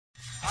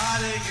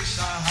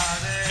Krishna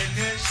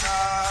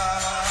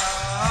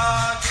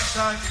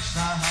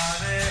Krishna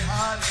Hare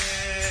Hare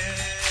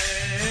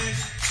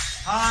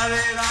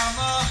Hare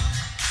Rama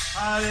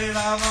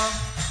Rama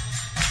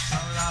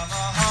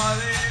Rama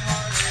Hare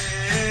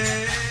Hare.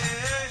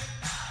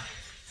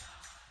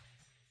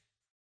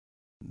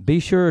 Be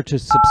sure to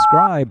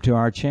subscribe to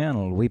our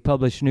channel. We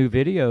publish new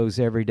videos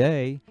every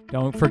day.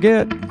 Don't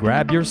forget,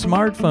 grab your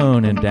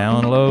smartphone and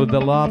download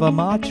the Lava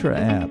Matra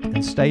app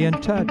and stay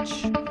in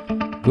touch.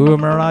 Guru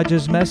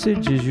Maharaj's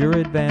message is your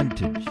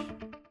advantage.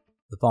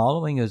 The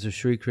following is a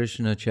Sri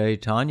Krishna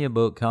Chaitanya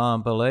book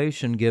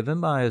compilation given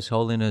by His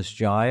Holiness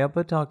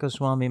Jayapataka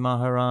Swami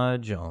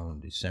Maharaj on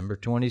December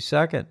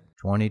 22nd,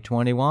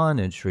 2021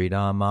 in Sri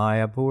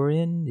Mayapur,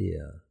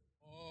 India.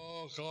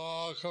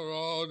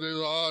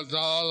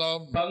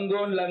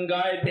 Bangun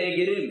Langai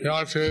Tegirim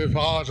Yate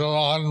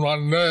Patavan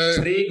Vande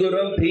Sri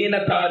Guru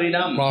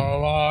Dhinatarinam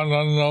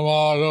Paramananda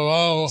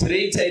Madhavam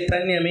Sri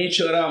Chaitanya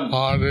Meeswaram.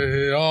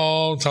 Hare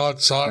Om Tat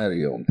Sat.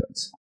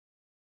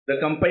 The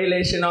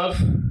compilation of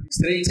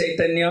Sri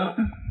Chaitanya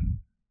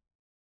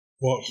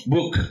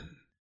book,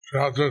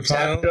 chapter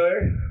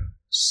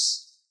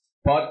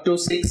part 2,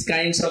 6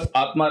 kinds of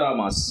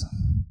Ātmārāmas.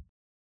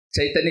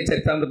 Chaitanya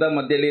Charitamrita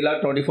Madhya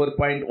Leela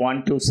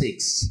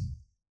 24.126.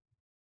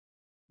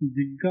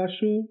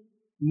 জিজ্ঞাসু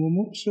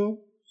মুমুক্ষু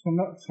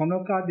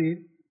সনকাদির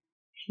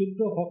শুদ্ধ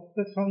ভক্ত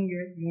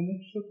সঙ্গে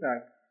মুমুক্ষু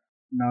ত্যাগ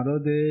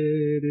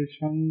নারদের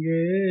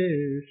সঙ্গে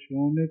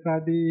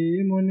সৌনকাদি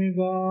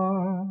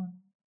মুনিগণ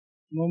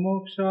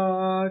মুমুক্ষা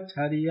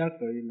ছাড়িয়া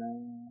কইলা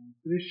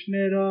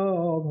কৃষ্ণের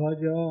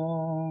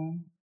ভজন.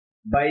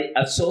 By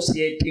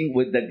associating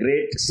with the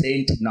great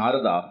saint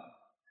Narada,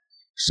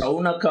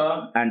 Saunaka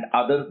and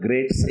other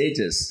great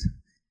sages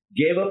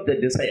gave up the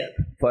desire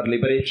for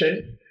liberation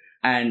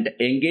and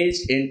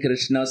engaged in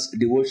Krishna's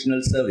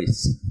devotional service.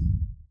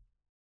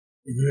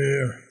 The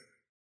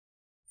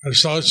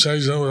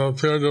association with a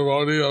pure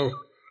devotee of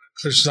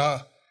Krishna.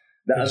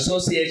 The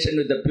association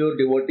with the pure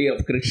devotee of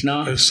Krishna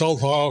is so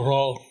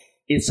powerful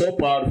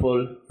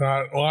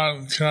that one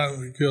can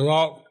give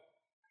up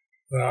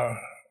the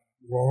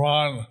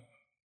Brahman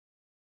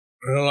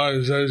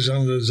realization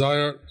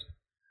desire.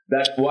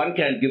 That one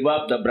can give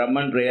up the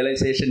Brahman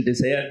realization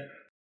desire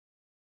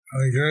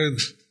and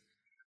engage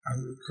in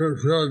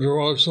pure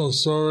devotional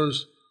service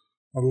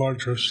for Lord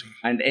Krishna.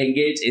 And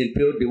engage in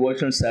pure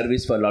devotional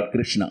service for Lord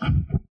Krishna.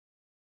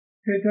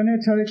 Chaitanya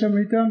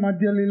Charitamrita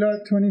Madhya Leela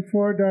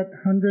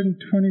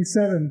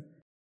 24.127.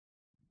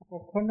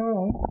 কখনো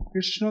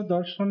কৃষ্ণ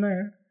দর্শনে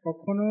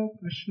কখনো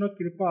কৃষ্ণ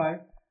কৃপায়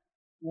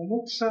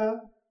মুমুক্ষা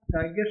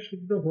ত্যাগের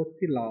শুদ্ধ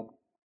ভক্তি লাভ.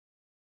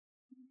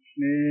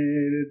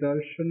 কৃষ্ণের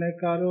দর্শনে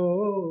কারো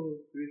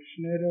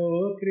কৃষ্ণের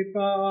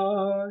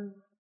কৃপায়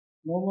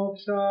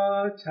মুমুক্ষা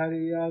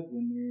ছাড়িয়া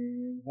গুণে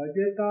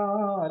ভজে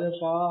তার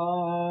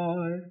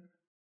পায়.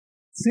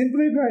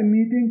 Simply by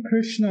meeting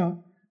Krishna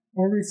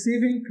or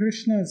receiving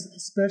Krishna's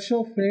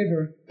special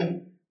favor,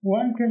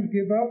 one can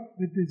give up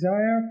the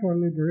desire for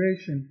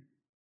liberation.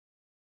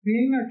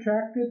 Being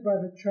attracted by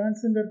the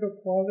transcendental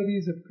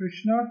qualities of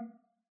Krishna,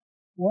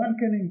 one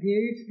can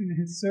engage in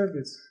his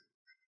service.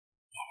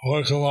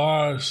 Four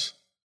Kumars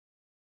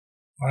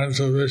went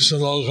to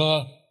Vishnuloka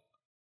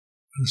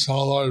and saw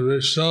Lord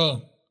Vishnu,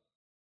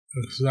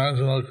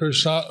 expansion of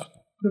Krishna.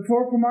 The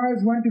four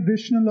Kumars went to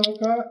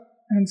Vishnuloka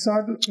and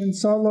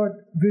saw Lord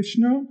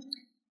Vishnu,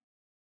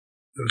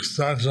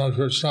 expansion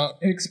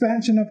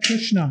of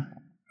Krishna.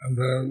 And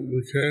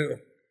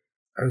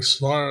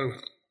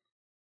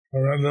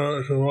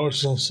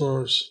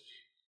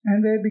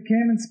they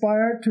became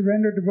inspired to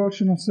render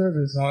devotional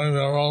service.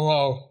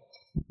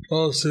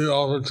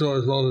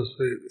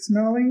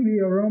 Knowing the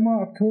aroma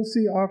of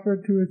Tulsi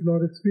offered to his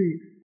lotus feet.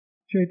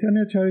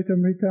 Chaitanya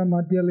Charitamrita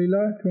Madhya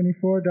Leela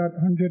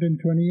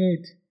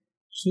 24.128.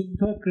 শুদ্ধ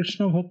কৃষ্ণ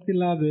ভক্তি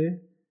লাভে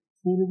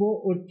পূর্ব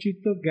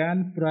অর্চিত জ্ঞান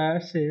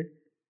প্রয়াসে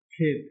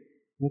খেদ.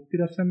 ভক্তি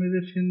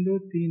রসামৃতের সিন্ধু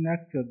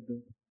 3.14.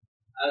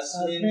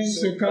 Asmin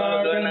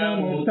sukagana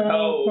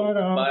murtau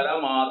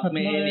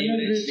paramatmeni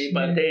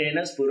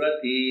vrishnipathena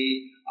spurati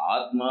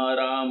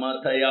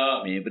Ātmārāmataya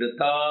me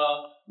vrita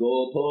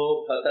gotho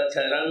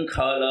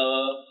phatacharankhala.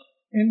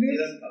 In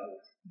this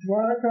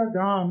Dwaraka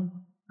Dham,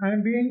 I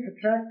am being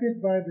attracted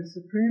by the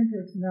Supreme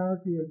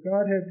Personality of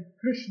Godhead,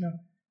 Krishna,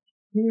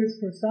 who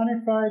is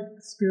personified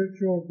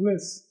spiritual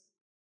bliss.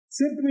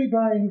 Simply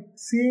by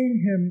seeing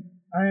him,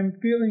 I am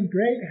feeling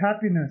great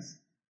happiness.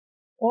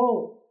 Oh,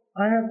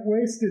 I have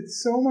wasted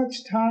so much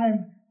time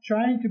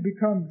trying to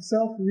become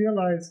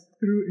self-realized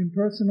through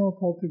impersonal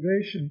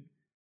cultivation.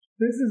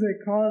 This is a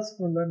cause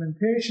for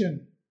lamentation.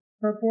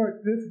 Purport: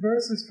 this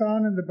verse is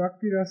found in the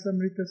Bhakti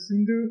Rasamrita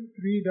Sindhu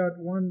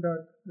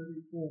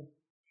 3.1.34.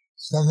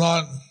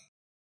 Someone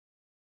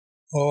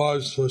who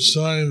was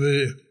pursuing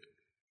the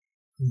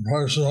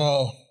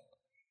impersonal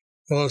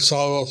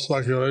philosophical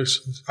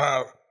speculations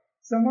path.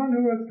 Someone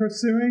who was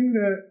pursuing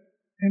the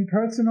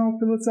impersonal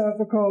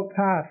philosophical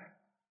path.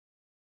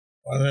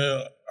 When he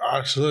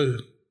actually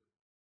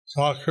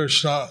saw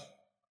Krishna,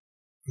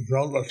 he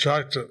felt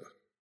attracted.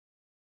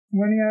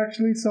 When he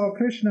actually saw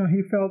Krishna,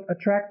 he felt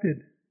attracted.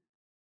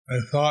 He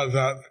thought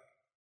that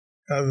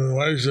he had been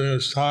wasting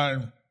his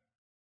time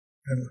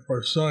in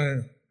pursuing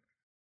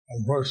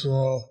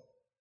impersonal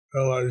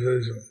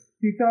realization.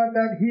 He thought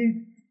that he'd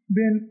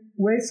been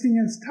wasting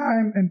his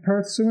time in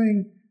pursuing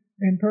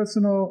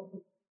impersonal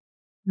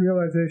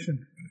realization.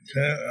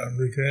 And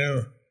became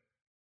a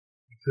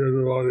pure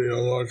devotee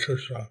of Lord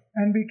Krishna.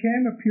 And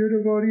became a pure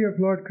devotee of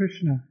Lord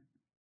Krishna.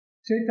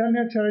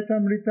 Chaitanya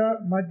Charitamrita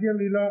Madhya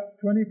Lila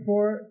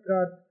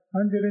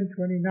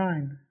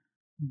 24.129.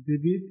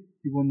 জীবিত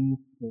জীবন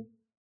মুক্ত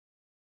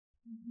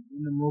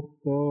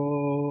মুক্ত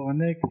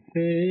অনেক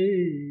সেই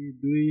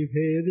দুই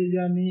ভেদ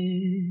জানি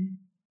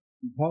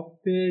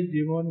ভক্তে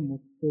জীবন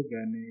মুক্ত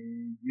জ্ঞানে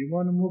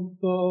জীবন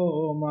মুক্ত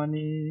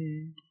মানি.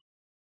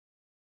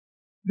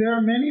 There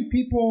are many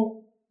people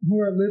who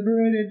are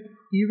liberated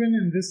even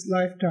in this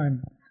lifetime.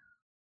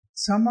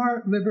 Some are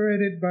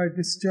liberated by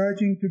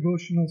discharging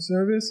devotional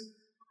service,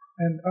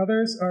 and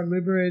others are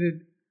liberated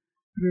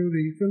through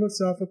the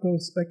philosophical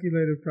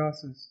speculative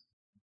process.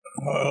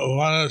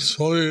 One is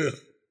fully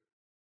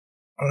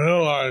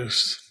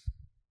realized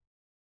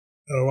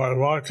by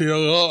Bhakti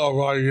Yoga or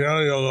by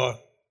Jnana Yoga.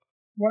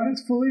 One is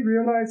fully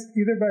realized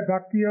either by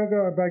Bhakti Yoga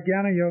or by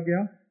Jnana Yoga.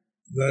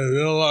 They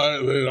realize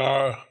they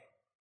are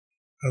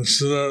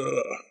considered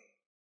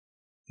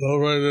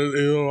liberated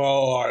even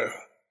while alive.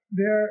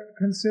 They are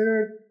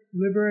considered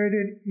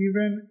liberated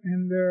even in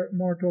their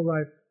mortal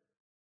life.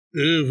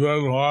 Even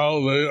while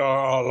they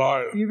are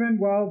alive. Even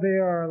while they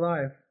are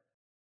alive.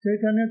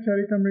 Chaitanya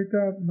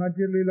Charitamrita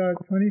Madhya Lila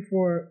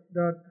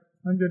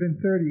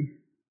 24.130.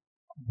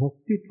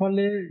 ভক্তি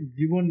ফলে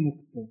জীবন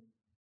মুক্ত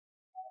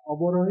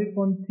অবরোহী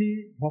পন্থী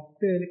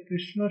ভক্তের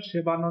কৃষ্ণ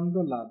সেবানন্দ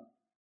লাভ.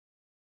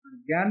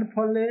 জ্ঞান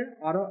ফলে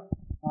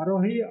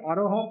আরোহী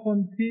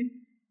আরোহপন্থী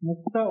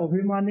মুক্ত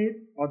অভিমানীর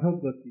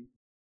অধোগতি.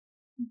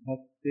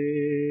 ভক্তে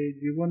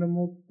জীবন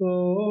মুক্ত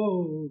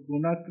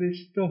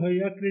গুণাকৃষ্ট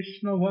হইয়া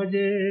কৃষ্ণ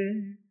ভজে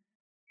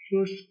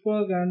শুষ্ক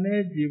জ্ঞানে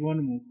জীবন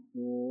মুক্ত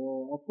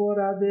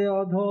অপরাধে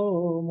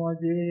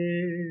অধমজে.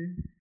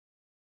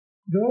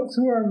 Those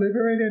who are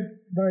liberated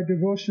by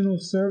devotional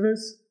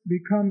service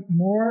become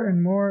more and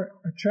more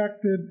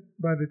attracted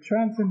by the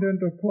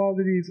transcendental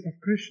qualities of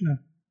Krishna.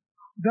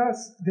 Thus,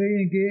 they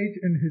engage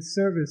in his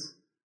service.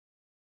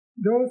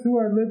 Those who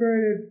are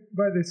liberated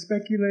by the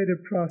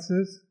speculative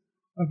process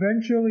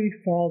eventually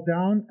fall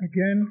down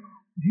again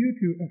due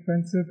to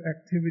offensive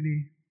activity.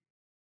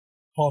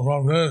 Well,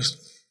 from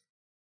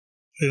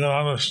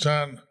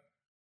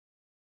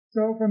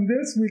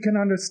this, we can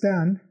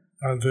understand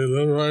that the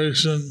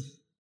liberation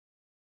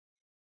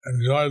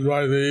enjoyed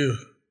by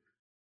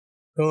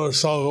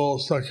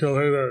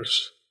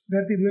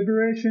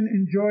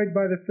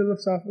the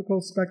philosophical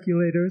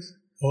speculators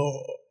who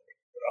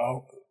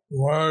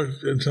merge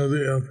into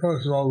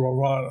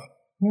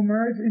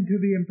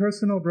the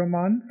impersonal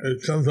Brahman is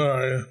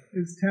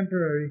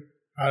temporary.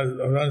 As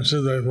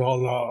eventually they fall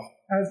down.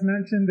 As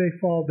mentioned, they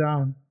fall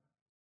down.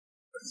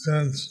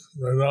 Since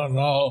they don't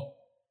know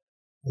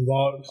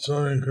about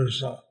serving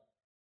Krishna.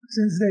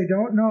 Since they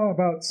don't know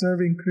about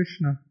serving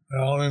Krishna.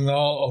 They only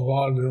know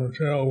about the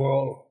material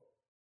world.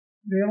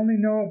 They only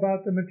know about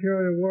the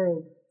material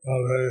world. So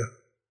they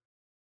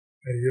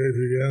engage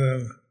again in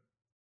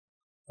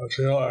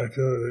material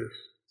activities.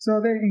 So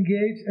they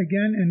engage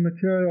again in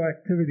material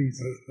activities.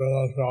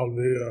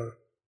 Philanthropy or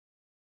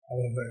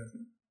other things.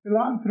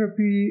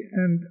 Philanthropy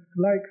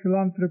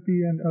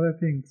and other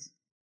things.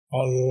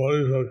 All the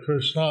devotees of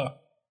Krishna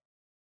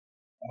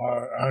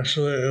are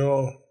actually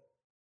able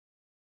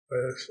to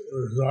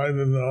reside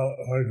in the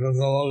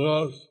Vaikuntha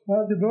Lokas.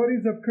 While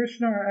devotees of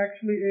Krishna are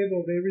actually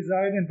able, they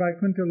reside in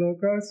Vaikuntha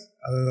Lokas.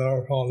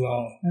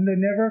 And they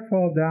never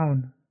fall down.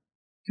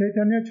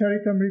 Chaitanya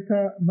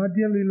Charitamrita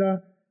Madhya Lila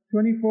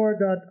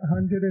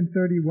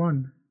 24.131.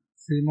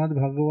 Shrimad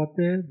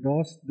ভাগবতে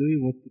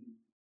 10:2-32.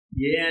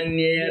 ये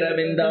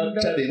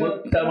अन्येरविन्दाक्ष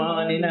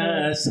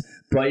विमुक्तमानिनस्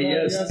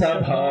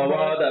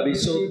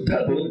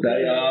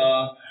त्वय्यस्थभावादविशुद्धबुद्धया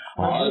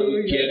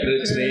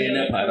आरुह्यकृच्छ्रेण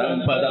परं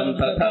पदं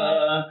तथा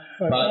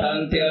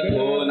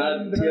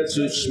पतन्त्यथोनद्य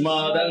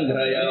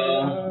सुष्मादङ्घ्रया.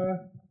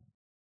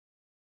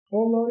 O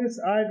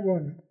lotus-eyed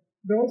one,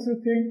 those who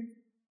think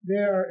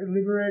they are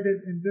liberated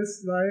in this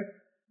life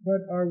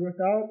but are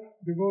without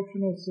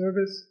devotional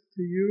service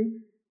to you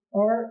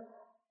are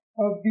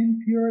of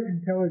impure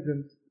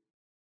intelligence.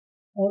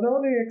 Although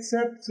they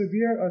accept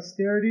severe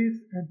austerities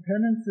and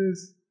penances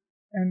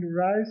and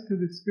rise to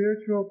the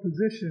spiritual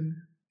position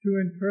to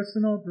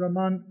impersonal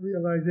Brahman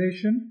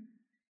realization,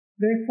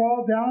 they fall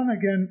down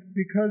again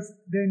because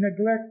they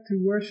neglect to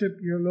worship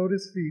your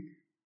lotus feet.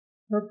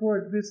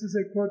 Purport: this is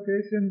a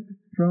quotation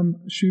from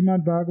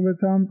Srimad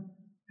Bhagavatam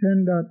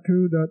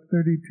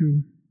 10.2.32.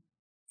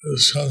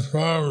 This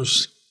confirms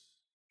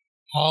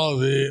how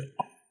the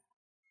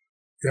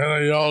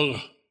Jnana Yoga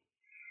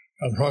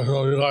and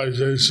personal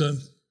realization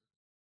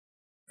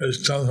is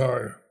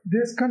temporary.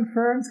 This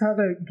confirms how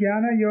the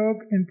Jnana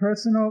Yoga in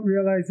personal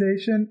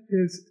realization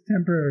is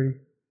temporary.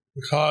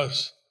 Because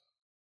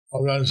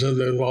eventually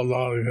they fall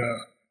down again.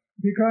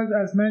 Because,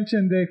 as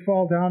mentioned, they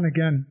fall down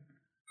again.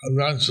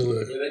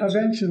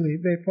 Eventually.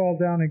 They fall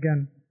down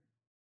again.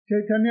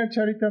 Chaitanya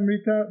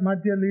Charitamrita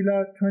Madhya Lila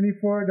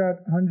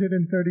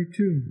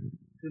 24.132.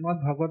 Shrimad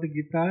Bhagavad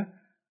Gita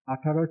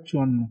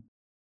 18:54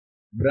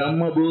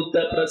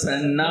 Brahmabhuta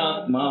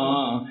prasannatma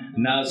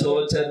na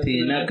sochati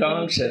na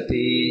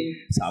kankshati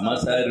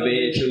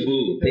samasarveshu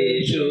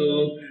bhuteshu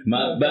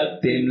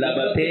madbhaktim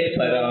labate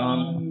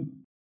param.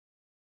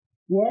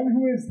 One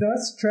who is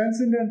thus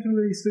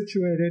transcendentally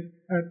situated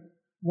at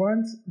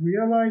once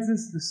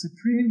realizes the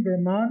Supreme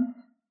Brahman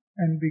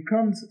and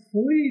becomes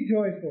fully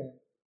joyful.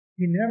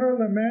 He never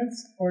laments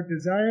or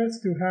desires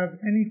to have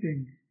anything.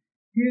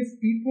 He is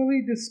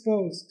equally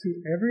disposed to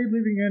every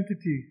living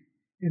entity.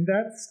 In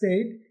that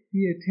state,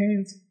 he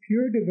attains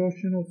pure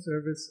devotional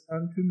service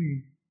unto me.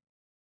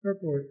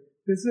 Purport.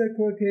 This is a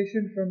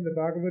quotation from the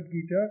Bhagavad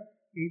Gita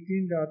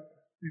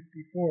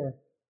 18.54.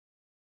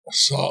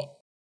 So,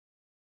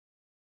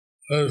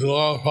 it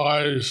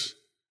glorifies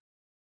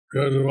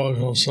pure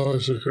devotional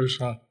service to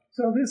Krishna.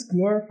 So this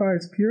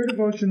glorifies pure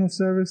devotional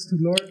service to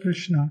Lord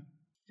Krishna.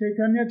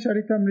 Chaitanya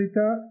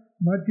Charitamrita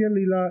Madhya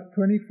Lila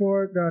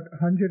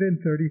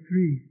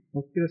 24.133.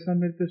 ভক্তি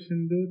রসামৃত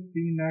সিন্ধু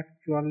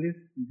 3:44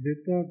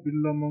 ধৃত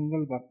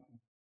বিল্লমঙ্গল বাক্য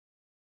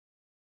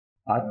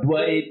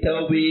Advaita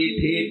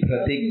vidhi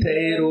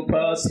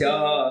pratikjairupasya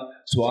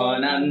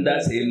swananda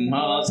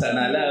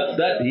simhasana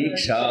labda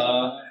diksha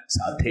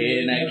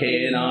sathena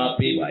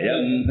kenapi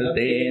vayam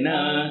hritena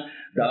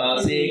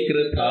dasi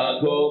kritha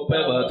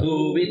gopavadhu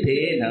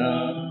videna.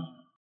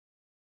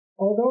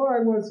 Although I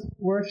was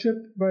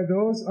worshipped by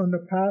those on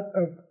the path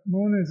of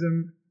monism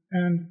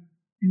and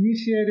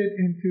initiated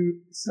into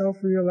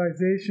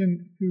self-realization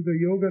through the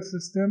yoga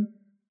system,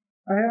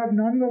 I have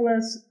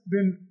nonetheless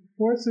been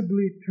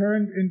forcibly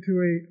turned into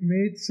a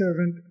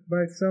maidservant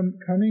by some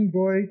cunning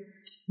boy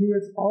who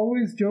is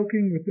always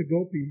joking with the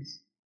gopis.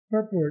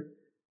 Purport.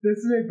 This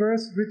is a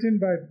verse written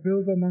by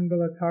Bilva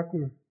Mangala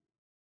Thakur.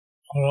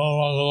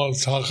 Mangala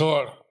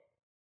Thakur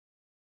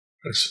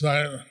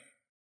explained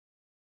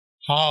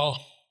how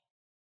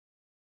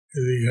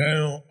he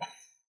became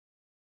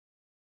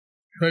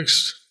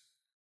fixed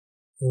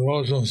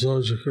devotional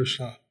service to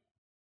Krishna.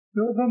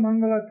 Bilva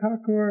Mangala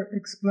Thakur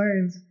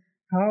explains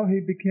how he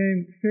became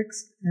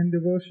fixed in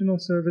devotional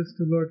service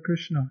to Lord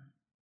Krishna.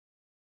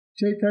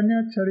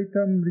 Chaitanya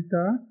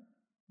Charitamrita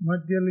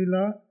Madhya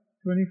Lila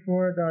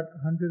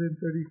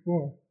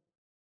 24.134.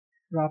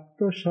 প্রাপ্ত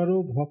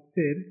স্বরূপ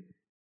ভক্তের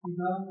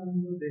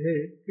চিদানন্দ দেহে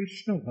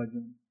কৃষ্ণ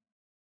ভজন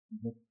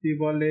ভক্তি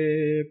বলে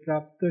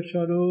প্রাপ্ত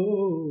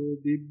স্বরূপ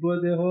দিব্য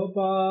দেহ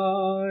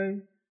পায়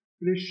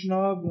কৃষ্ণ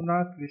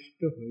গুণাকৃষ্ট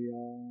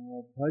হইয়া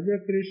ভজে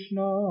কৃষ্ণ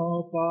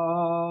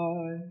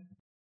পায়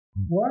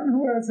One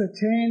who has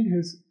attained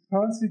his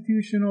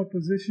constitutional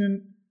position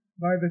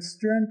by the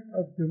strength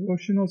of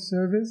devotional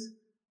service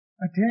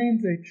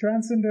attains a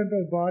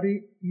transcendental body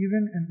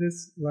even in this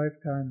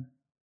lifetime.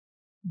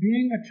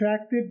 Being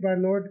attracted by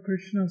Lord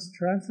Krishna's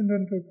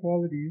transcendental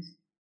qualities,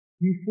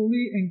 he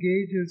fully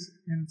engages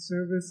in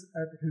service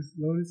at his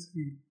lotus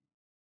feet.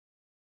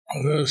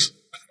 This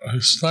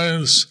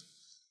explains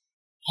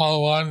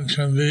how one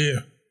can be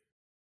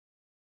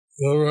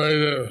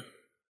liberated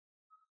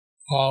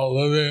while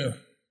living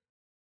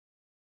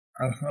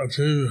and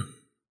achieve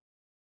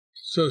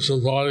such a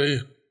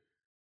body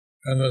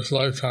in this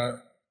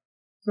lifetime.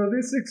 So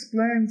this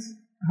explains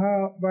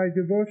how by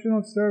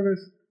devotional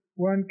service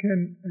one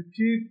can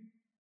achieve,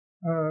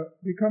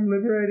 become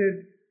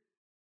liberated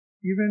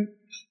even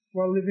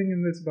while living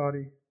in this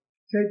body.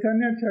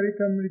 Chaitanya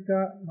Charitamrita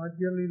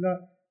Madhya Lila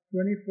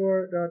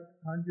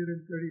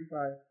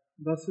 24.135.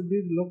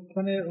 দশবিধ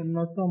লক্ষণের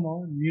অন্যতম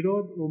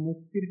নিরোধ ও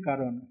মুক্তির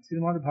কারণ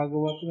শ্রীমদ্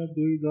ভাগবতের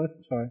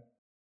 2:6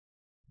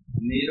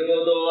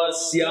 Nirodho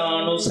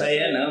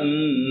asyanusayanam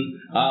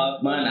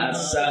atmanas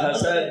saha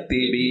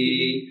saktibi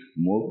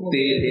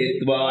mukti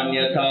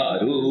hitvanyatha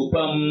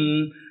rupam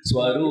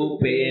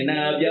swarupena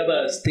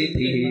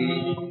vyavastiti.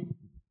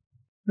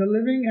 The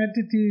living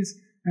entities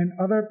and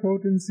other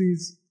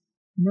potencies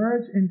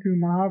merge into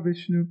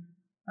Mahavishnu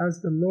as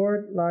the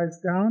Lord lies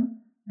down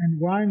and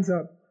winds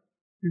up,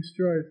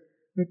 destroys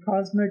the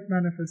cosmic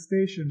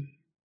manifestation.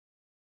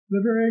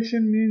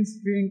 Liberation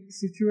means being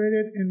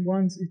situated in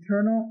one's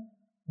eternal,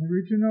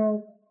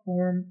 original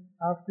form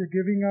after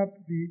giving up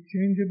the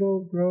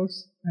changeable,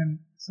 gross, and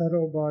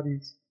subtle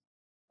bodies.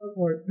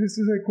 This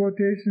is a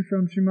quotation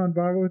from Srimad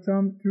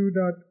Bhagavatam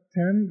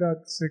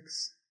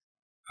 2.10.6.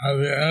 At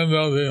the end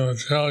of the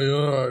material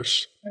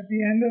universe. At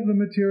the end of the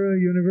material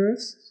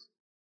universe.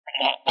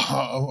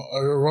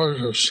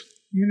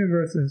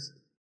 Universes.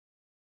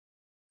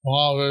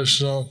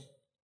 Mahavishnu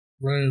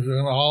brings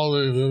in all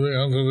the living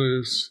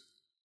entities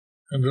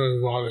into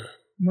his body.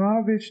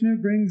 Mahavishnu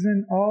brings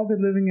in all the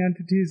living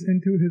entities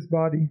into his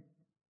body.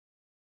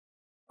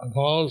 And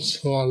those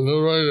who are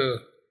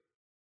liberated,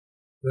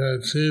 they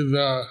achieve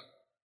their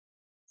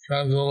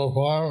transcendental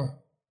form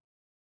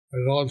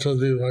and go to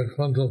the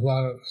Vaikuntha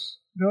planets.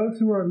 Those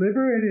who are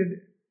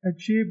liberated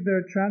achieve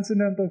their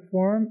transcendental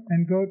form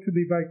and go to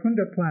the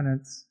Vaikuntha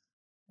planets.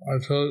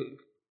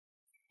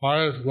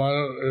 highest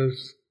planet is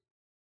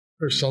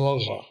Krishna.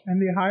 And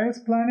the highest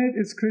planet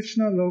is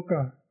Krishna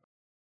Loka.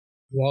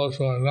 Those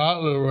who are not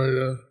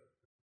liberated,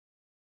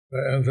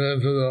 they enter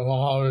into the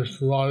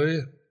Mahavishnu body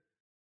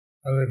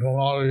and they come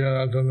out again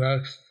at the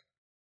next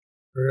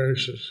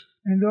creations.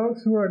 And those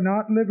who are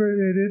not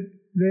liberated,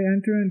 they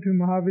enter into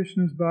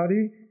Mahavishnu's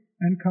body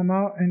and come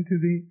out into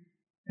the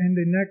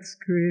next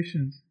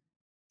creations.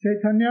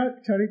 Chaitanya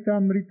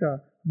Charitamrita,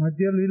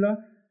 Madhya Lila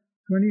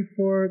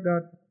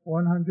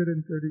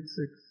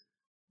 24.136.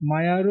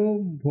 মায়ারও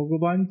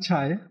ভগবান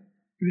ছায়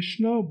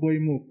কৃষ্ণ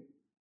বৈমুখ,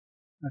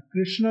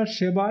 কৃষ্ণ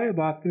সেবায়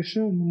বা কৃষ্ণ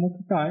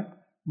মুক্তায়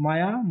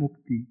মায়া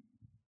মুক্তি।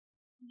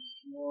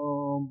 কৃষ্ণ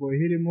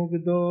বহির্মুখ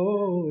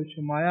দোষ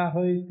মায়া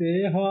হইতে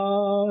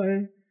হয়,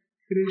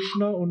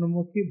 কৃষ্ণ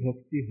উন্মুখী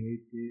ভক্তি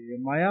হইতে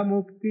মায়া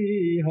মুক্তি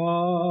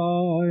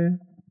হয়।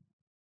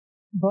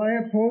 By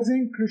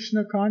opposing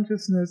Krishna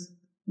consciousness,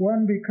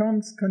 one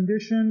becomes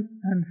conditioned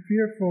and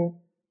fearful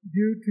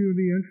due to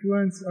the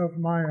influence of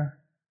Maya.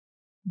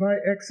 By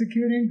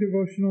executing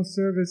devotional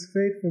service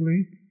faithfully,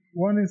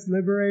 one is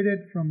liberated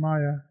from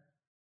Maya.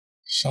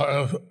 So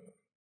if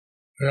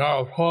we are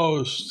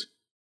opposed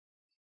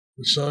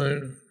to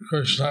serving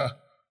Krishna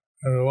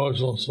and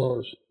devotional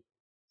service,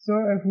 So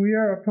if we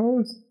are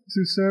opposed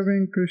to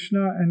serving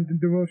Krishna and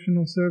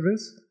devotional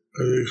service,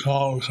 we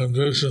become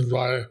conditioned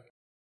by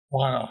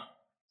Maya.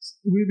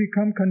 we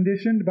become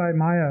conditioned by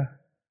Maya.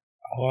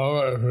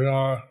 However, if we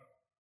are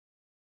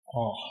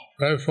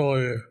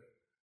faithfully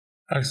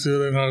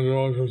executing our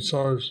devotional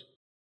service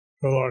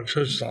to Lord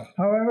Krishna,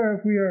 However,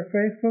 if we are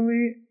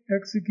faithfully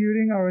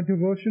executing our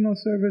devotional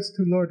service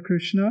to Lord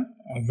Krishna,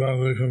 and then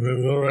we can be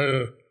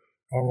liberated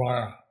from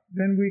Maya.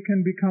 then we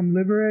can become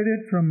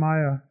liberated from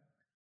Maya.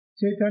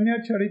 Chaitanya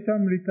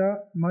Charitamrita,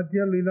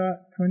 Madhya Lila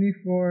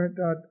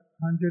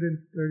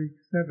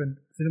 24.137.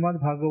 Shrimad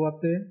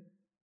ভাগবতে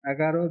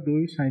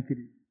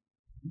 11:2-37।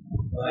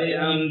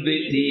 अयं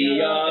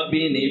द्वितीया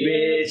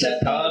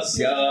विनिवेशथा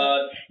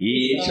स्यात्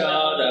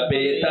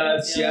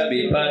ईशादपेतस्य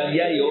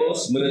विपर्ययो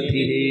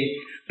स्मृतिः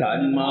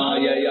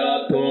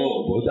तन्माययातो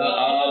बुध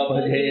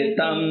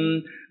आभजेतं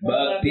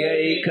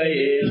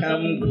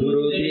भक्त्यैकयेशं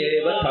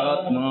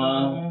गुरुदेवतात्मा।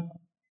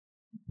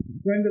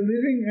 When the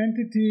living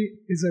entity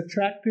is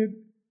attracted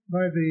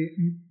by the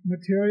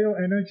material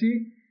energy,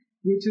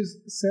 which is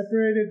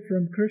separated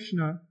from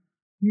Krishna,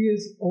 he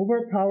is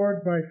overpowered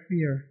by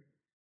fear.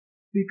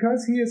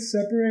 Because he is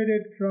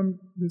separated from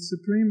the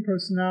Supreme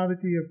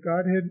Personality of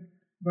Godhead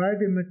by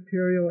the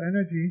material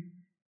energy,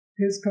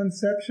 his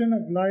conception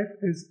of life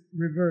is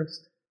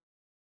reversed.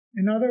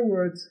 In other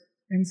words,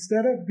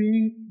 instead of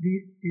being the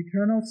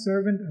eternal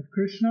servant of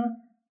Krishna,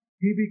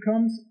 he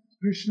becomes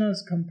Krishna's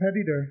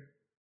competitor.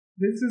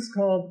 This is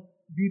called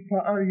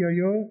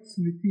Viparyayo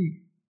Smriti.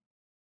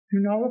 To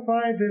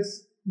nullify this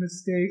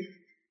mistake,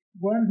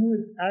 one who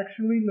is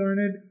actually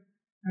learned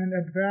and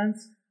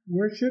advanced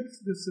worships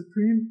the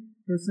Supreme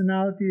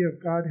Personality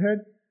of Godhead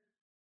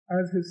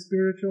as his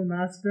spiritual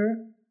master,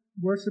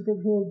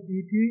 worshipable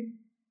deity,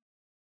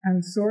 and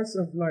source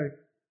of life.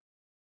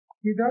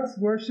 He thus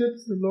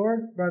worships the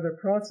Lord by the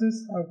process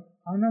of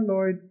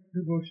unalloyed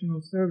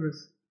devotional service.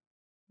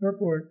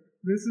 Purport.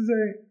 This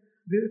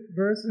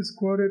verse is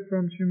quoted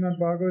from Srimad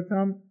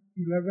Bhagavatam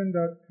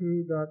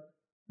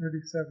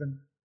 11.2.37.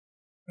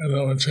 In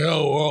the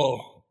material world,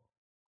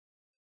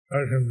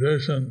 our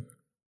condition,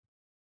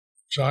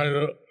 trying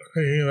to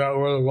thinking that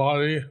we're the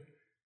body,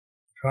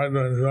 trying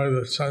to enjoy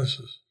the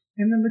senses.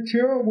 In the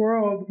material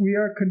world, we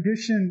are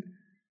conditioned.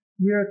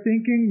 We are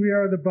thinking we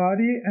are the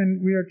body and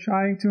we are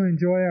trying to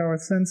enjoy our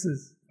senses.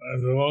 And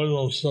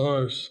devotional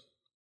service,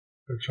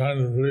 we're trying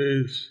to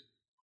please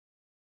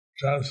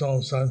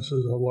transcendental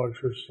senses of Lord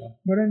Krishna.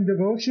 But in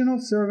devotional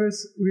service,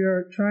 we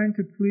are trying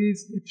to please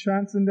the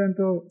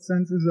transcendental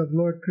senses of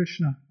Lord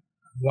Krishna.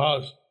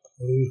 Thus,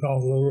 we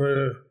become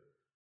liberated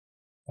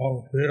from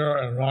fear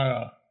and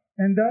Maya.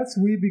 And thus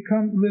we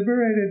become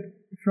liberated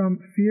from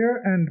fear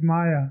and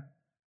Maya.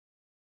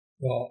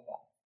 Well,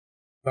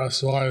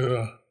 that's why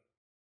the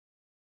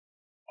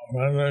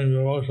rendering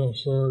devotional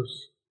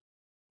service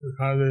is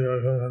highly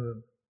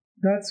recommended.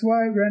 That's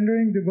why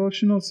rendering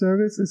devotional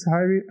service is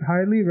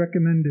highly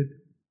recommended.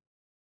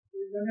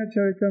 Chaitanya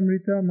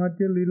Charitamrita,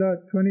 Madhya Lila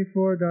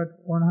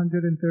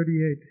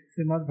 24.138.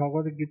 Shrimad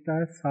ভগবদ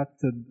গীতায়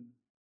 7:14।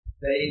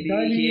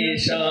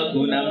 दैवीहेषा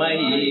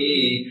गुणमयी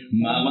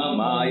मम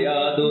माया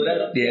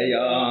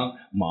दुरत्यया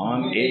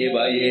माम् एव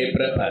ये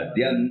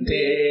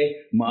प्रपद्यन्ते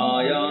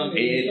मायाम्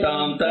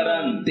एतां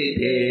तरन्ति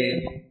ते।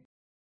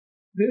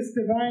 This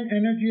divine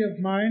energy of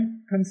mind,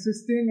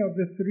 consisting of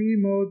the three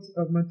modes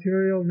of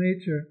material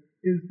nature,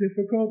 is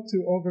difficult to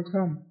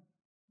overcome.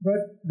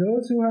 But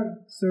those who have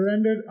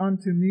surrendered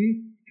unto me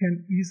can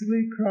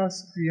easily cross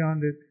beyond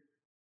it.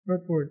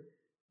 Purport.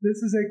 This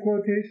is a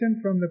quotation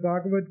from the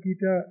Bhagavad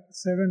Gita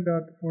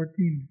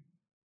 7.14.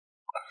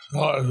 So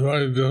it's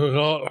very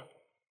difficult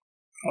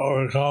to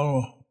overcome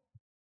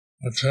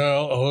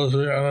material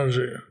illusory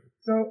energy.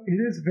 So it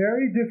is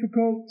very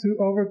difficult to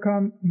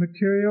overcome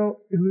material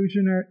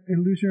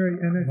illusionary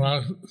energy.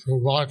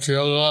 Through Bhakti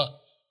Yoga,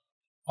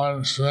 one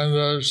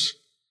surrenders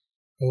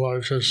to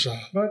Lord Krishna.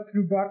 But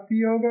through Bhakti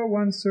Yoga,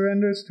 one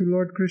surrenders to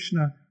Lord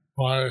Krishna.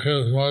 By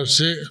His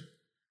mercy,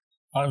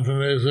 one can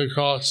easily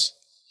cross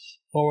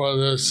over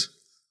this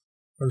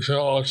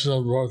material ocean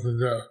of birth and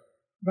death.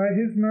 By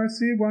His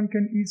mercy, one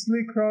can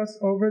easily cross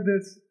over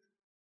this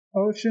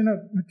ocean of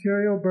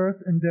material birth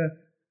and death.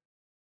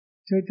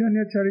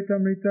 Chaitanya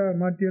Charitamrita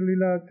Madhya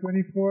Lila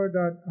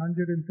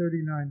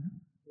 24.139.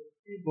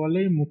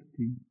 বলেই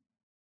মুক্তি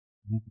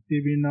মুক্তি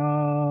বিনা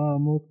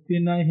মুক্তি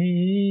নাহি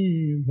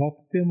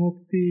ভক্তে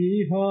মুক্তি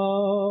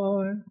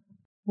হয়.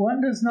 One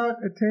does not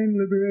attain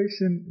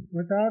liberation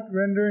without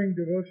rendering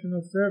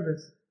devotional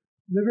service.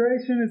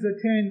 Liberation is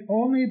attained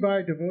only by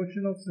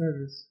devotional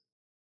service.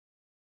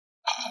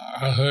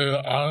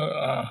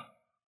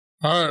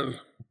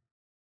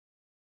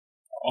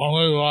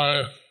 Only by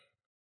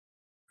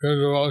pure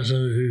devotion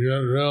you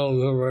get real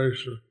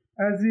liberation.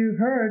 As you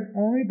heard,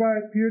 only by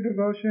pure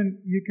devotion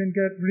you can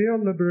get real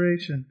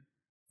liberation.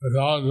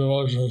 Without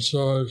devotional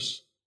service,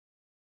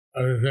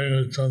 everything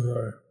is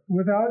temporary.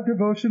 Without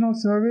devotional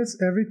service,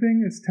 everything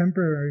is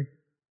temporary.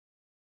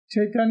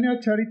 Chaitanya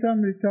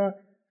Charitamrita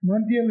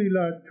Madhya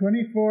Lila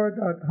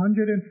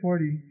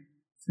 24.140.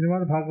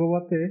 Shrimad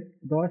ভাগবতে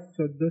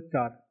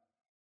 10:14-4.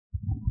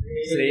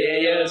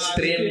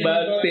 श्रेयस्त्रिं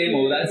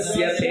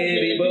भक्तिमुदस्य ते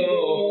विभो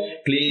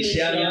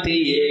क्लिश्यन्ति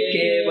ये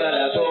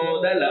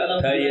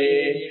केवलबोधलब्धये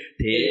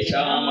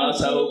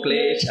तेषामसौ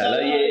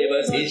क्लेशलये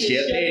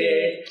वसिष्यते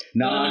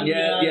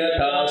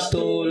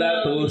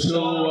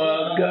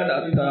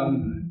नान्यद्यथास्थूलतुषुवगदत्तम्.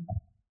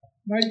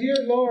 My dear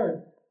Lord,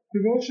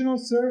 devotional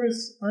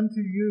service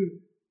unto you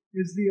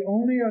is the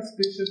only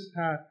auspicious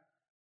path.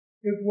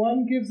 If one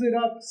gives it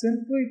up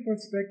simply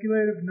for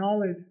speculative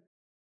knowledge,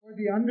 or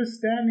the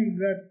understanding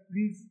that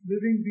these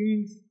living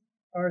beings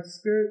are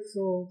spirit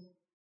souls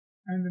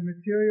and the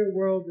material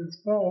world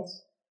is false,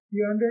 he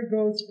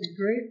undergoes a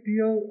great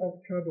deal of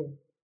trouble.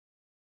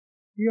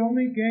 He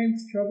only gains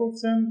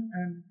troublesome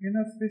and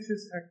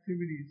inauspicious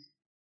activities.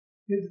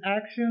 His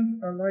actions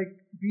are like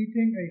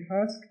beating a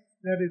husk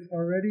that is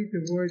already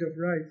devoid of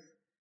rice.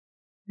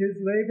 His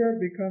labor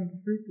becomes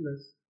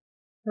fruitless.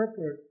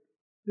 Purport.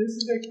 This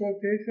is a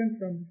quotation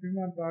from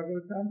Srimad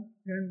Bhagavatam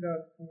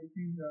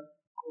 10.14.4.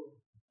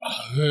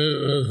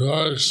 This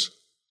verse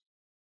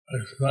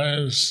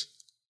explains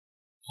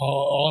how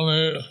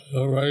only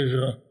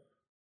liberation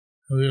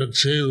can be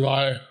achieved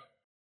by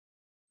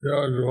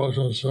pure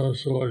devotional service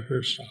to Lord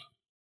Krishna.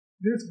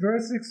 This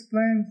verse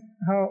explains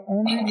how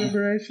only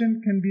liberation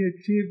can be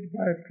achieved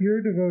by pure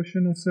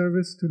devotional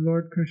service to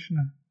Lord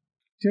Krishna.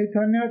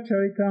 Chaitanya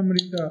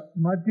Charitamrita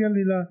Madhya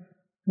Lila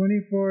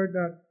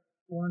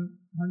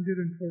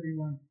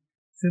 24.141.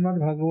 Shrimad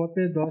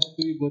ভাগবতে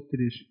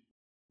 10:32.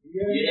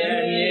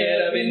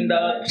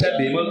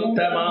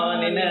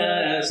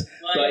 येरविन्दाक्षविमुक्तमानिनस्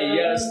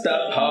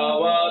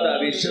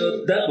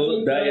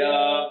त्वय्यस्तभावादविशुद्धबुद्धया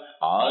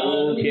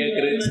आरुह्य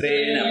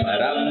कृच्छ्रेण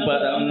परं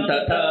पदं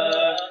तथा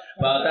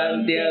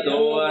पतन्त्यदो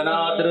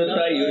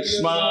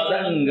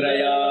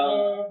अनादृतयुष्मादङ्ग्रया.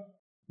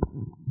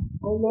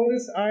 O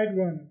lotus-eyed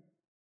one,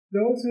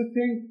 those who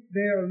think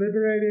they are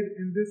liberated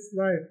in this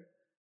life,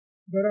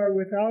 but are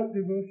without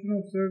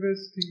devotional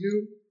service to you,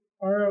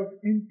 are of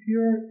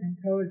impure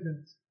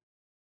intelligence.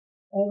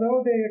 Although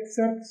they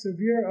accept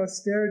severe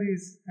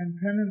austerities and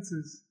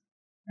penances,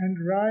 and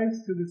rise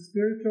to the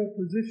spiritual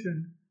position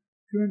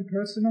to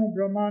impersonal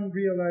Brahman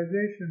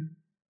realization,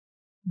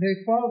 they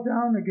fall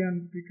down again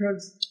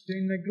because they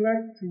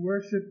neglect to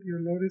worship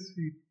your lotus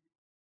feet.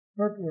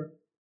 Purport.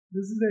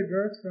 This is a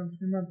verse from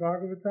Srimad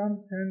Bhagavatam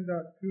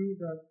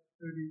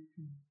 10.2.32.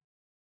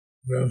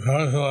 The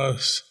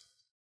impersonalists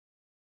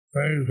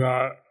think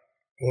that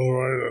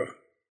liberated.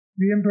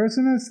 The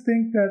impersonalists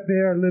think that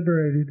they are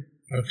liberated.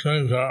 They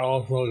think that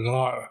also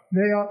God.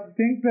 They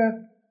think that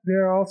they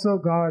are also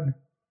God.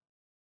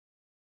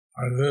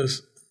 And this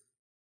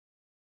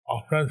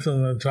offensive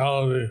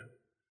mentality,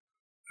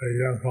 they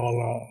again fall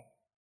down.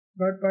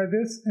 But by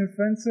this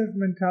offensive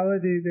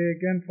mentality, they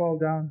again fall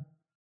down.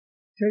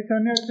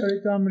 Chaitanya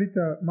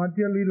Charitamrita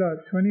Madhya Lila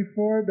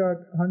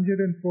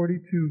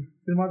 24.142.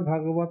 Shrimad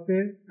ভাগবতে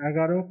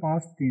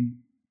 11:5-3.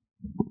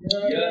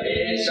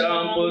 येषां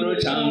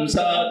पुरुषं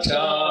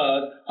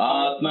साक्षात्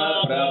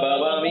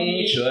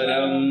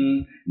आत्मप्रभवमीश्वरं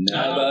न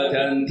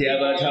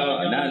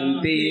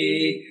भजन्त्यवजानन्ति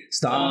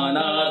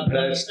स्थानात्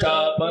भ्रष्टा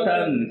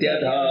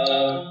पतन्त्यथा.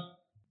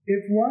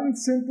 If one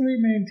simply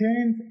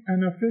maintains an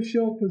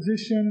official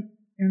position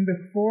in the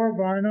 4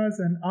 varnas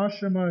and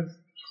ashramas,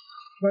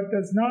 but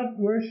does not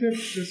worship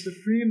the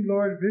Supreme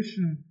Lord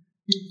Vishnu,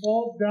 he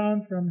falls down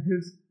from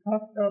his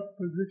puffed up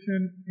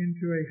position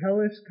into a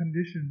hellish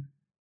condition.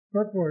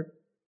 Purport.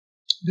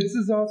 This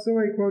is also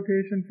a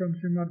quotation from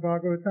Srimad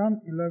Bhagavatam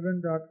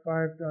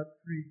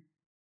 11.5.3.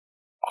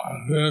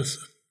 This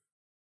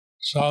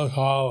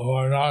so-called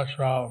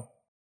varnashram,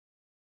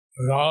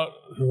 without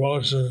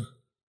devotion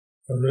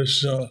to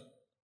Vishnu,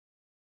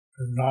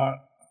 is not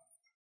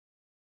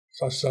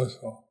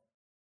successful.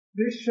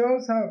 This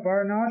shows how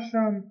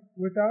varnashram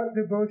without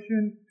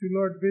devotion to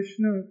Lord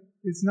Vishnu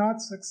is not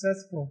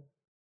successful.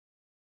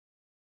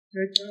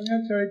 Chaitanya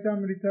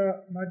Charitamrita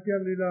Madhya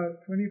Lila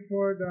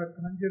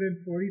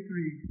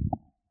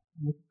 24.143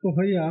 মুক্ত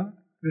হইয়া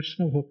কৃষ্ণ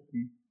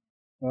ভক্তি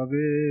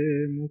তবে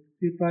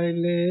মুক্তি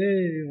পাইলে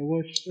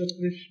অবশ্য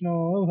Krishna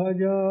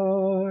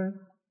ভজয়.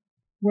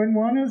 When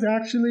one is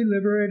actually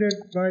liberated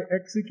by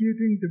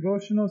executing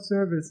devotional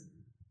service,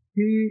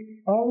 he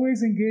always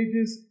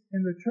engages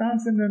in the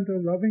transcendental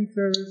loving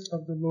service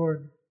of the Lord.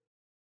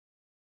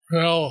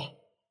 Real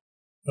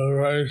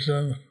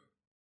liberation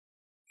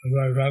is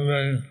by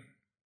rendering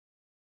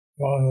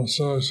devotional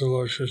service to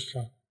Lord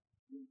Krishna.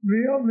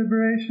 Real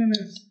liberation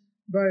is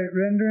by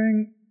rendering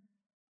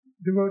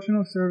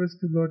devotional service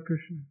to Lord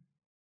Krishna.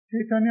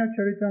 Chaitanya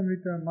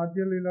Charitamrita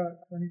Madhya Lila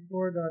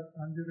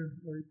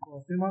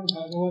 24.144 Shrimad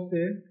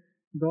ভাগবতে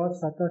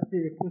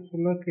 10:87-21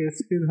 শ্লোকে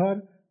শ্রীধর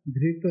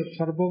ধৃত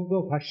সর্বজ্ঞ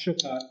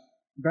ভাষ্যকার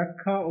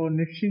ব্যাখ্যা ও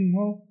নৃসিংহ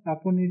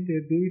আপনিতে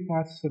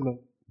 2-5 শ্লোক.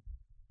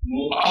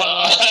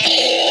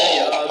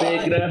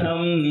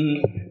 विग्रहं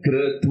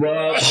कृत्वा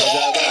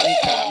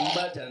भगवन्तं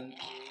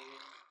भजन्ति.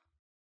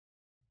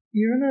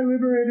 Even a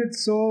liberated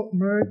soul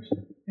merged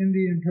in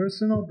the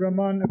impersonal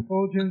Brahman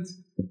effulgence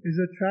is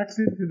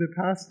attracted to the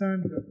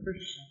pastimes of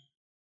Krishna.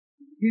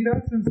 He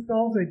thus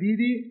installs a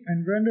deity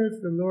and renders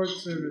the Lord's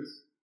service.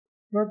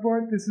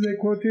 Purport: this is a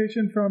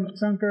quotation from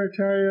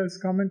Sankaracharya's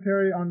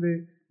commentary on the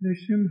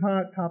Nrsimha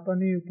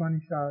Tapani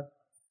Upanishad.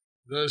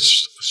 This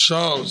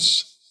shows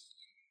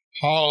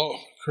how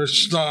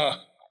Krishna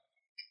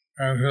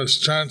and his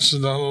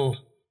transcendental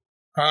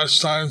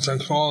pastimes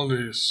and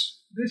qualities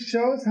This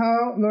shows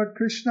how Lord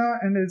Krishna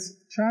and his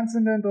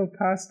transcendental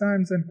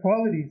pastimes and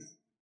qualities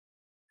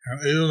can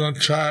even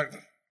attract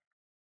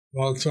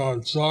those who are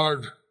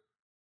absorbed in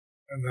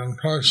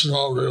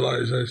impersonal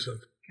realization.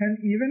 can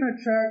even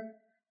attract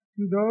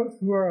to those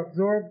who are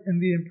absorbed in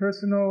the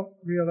impersonal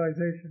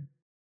realization.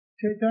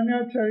 Chaitanya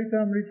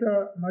Charitamrita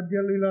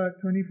Madhya Lila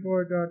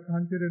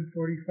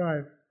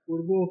 24.145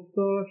 পূর্বোক্ত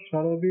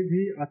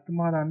সর্ববিধি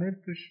আত্মারামের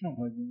Krishna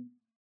ভজন.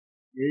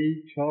 এই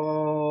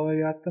ছয়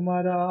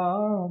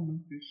আত্মারাম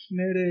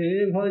কৃষ্ণের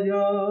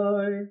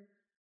ভজয়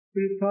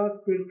পৃথক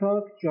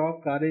পৃথক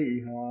চকারে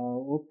ইহা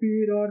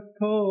অপির অর্থ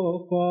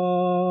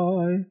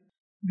কয়.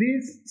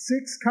 These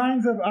 6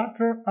 kinds of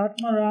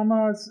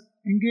Ātmārāmas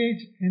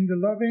engage in the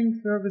loving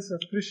service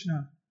of Krishna.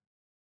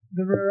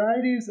 The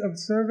varieties of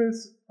service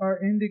are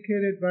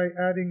indicated by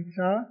adding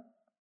cha,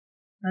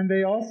 and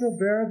they also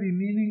bear the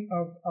meaning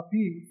of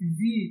api,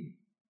 indeed.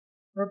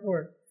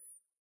 Purport: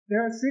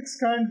 there are 6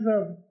 kinds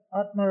of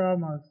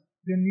Ātmārāmas: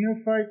 the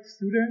neophyte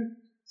student,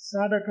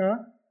 sadhaka,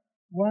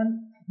 one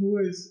who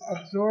is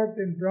absorbed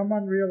in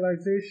Brahman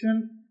realization,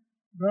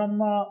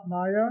 Brahma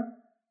Maya,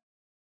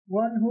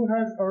 one who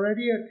has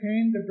already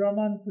attained the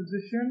Brahman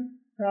position,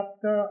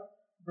 Prapta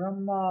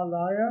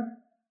Brahmalaya,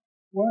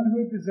 one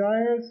who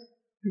desires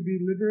to be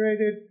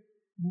liberated,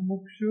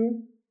 Mumukshu,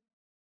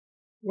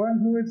 one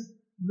who is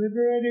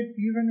liberated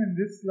even in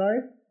this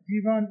life,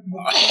 Jivan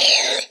Mukta,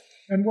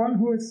 and one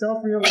who is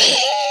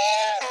self-realized,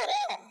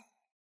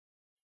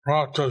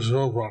 Prapta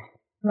Swarupa.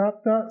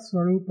 Prapta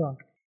Swarupa.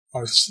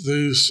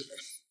 These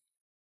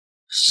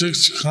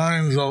 6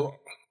 kinds of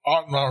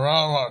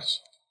Ātmārāmas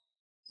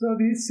So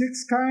these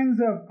 6 kinds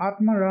of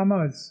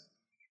Ātmārāmas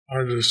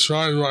are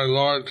described by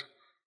Lord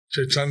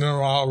Chaitanya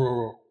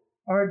Mahaprabhu.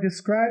 are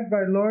described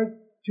by Lord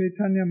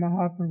Chaitanya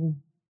Mahaprabhu.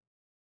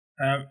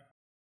 And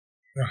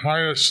the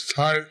highest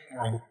type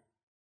of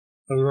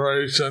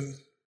liberation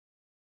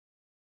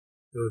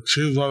is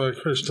achieved by the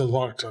Krishna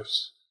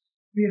Bhaktas.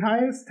 The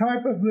highest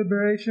type of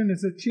liberation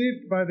is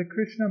achieved by the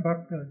Krishna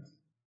Bhaktas.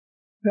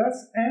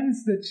 Thus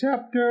ends the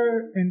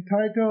chapter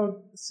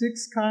entitled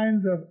 6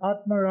 Kinds of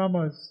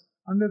Ātmārāmas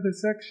under the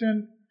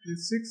section The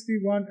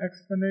 61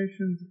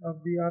 Explanations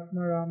of the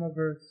Ātmārāma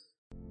verse.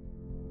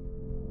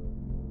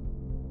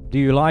 Do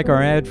you like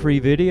our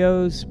ad-free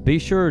videos? Be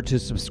sure to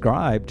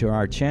subscribe to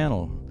our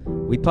channel.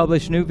 We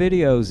publish new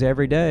videos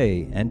every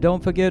day, and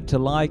don't forget to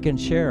like and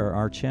share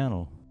our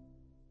channel.